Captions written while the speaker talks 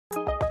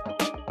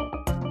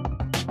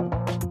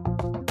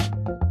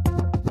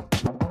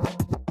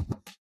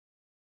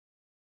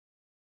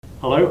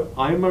Hello,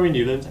 I'm Murray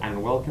Newland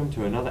and welcome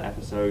to another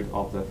episode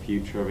of The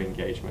Future of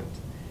Engagement.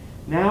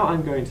 Now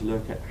I'm going to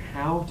look at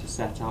how to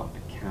set up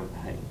a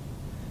campaign.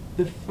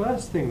 The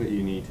first thing that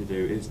you need to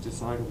do is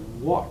decide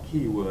what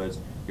keywords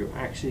you're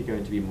actually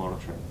going to be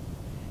monitoring.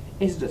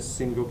 Is it a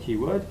single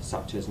keyword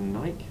such as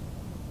Nike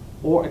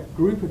or a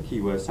group of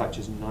keywords such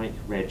as Nike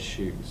red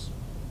shoes?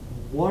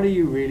 What are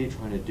you really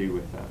trying to do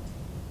with that?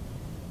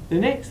 The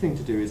next thing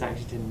to do is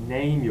actually to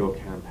name your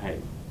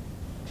campaign.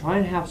 Try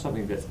and have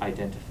something that's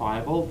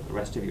identifiable, the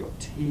rest of your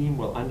team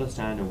will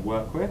understand and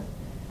work with,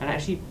 and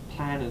actually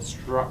plan and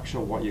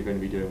structure what you're going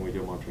to be doing with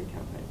your monitoring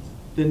campaigns.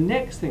 The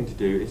next thing to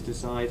do is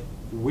decide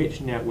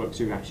which networks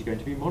you're actually going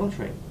to be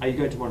monitoring. Are you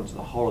going to monitor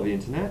the whole of the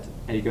internet?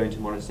 Are you going to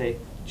monitor, say,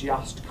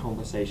 just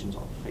conversations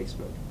on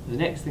Facebook? The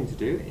next thing to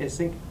do is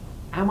think,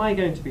 am I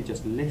going to be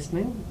just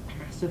listening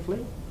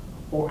passively,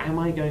 or am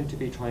I going to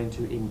be trying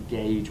to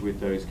engage with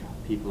those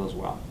people as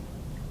well?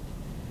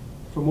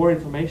 For more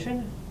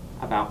information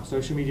about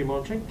social media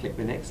monitoring, click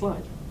the next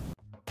slide.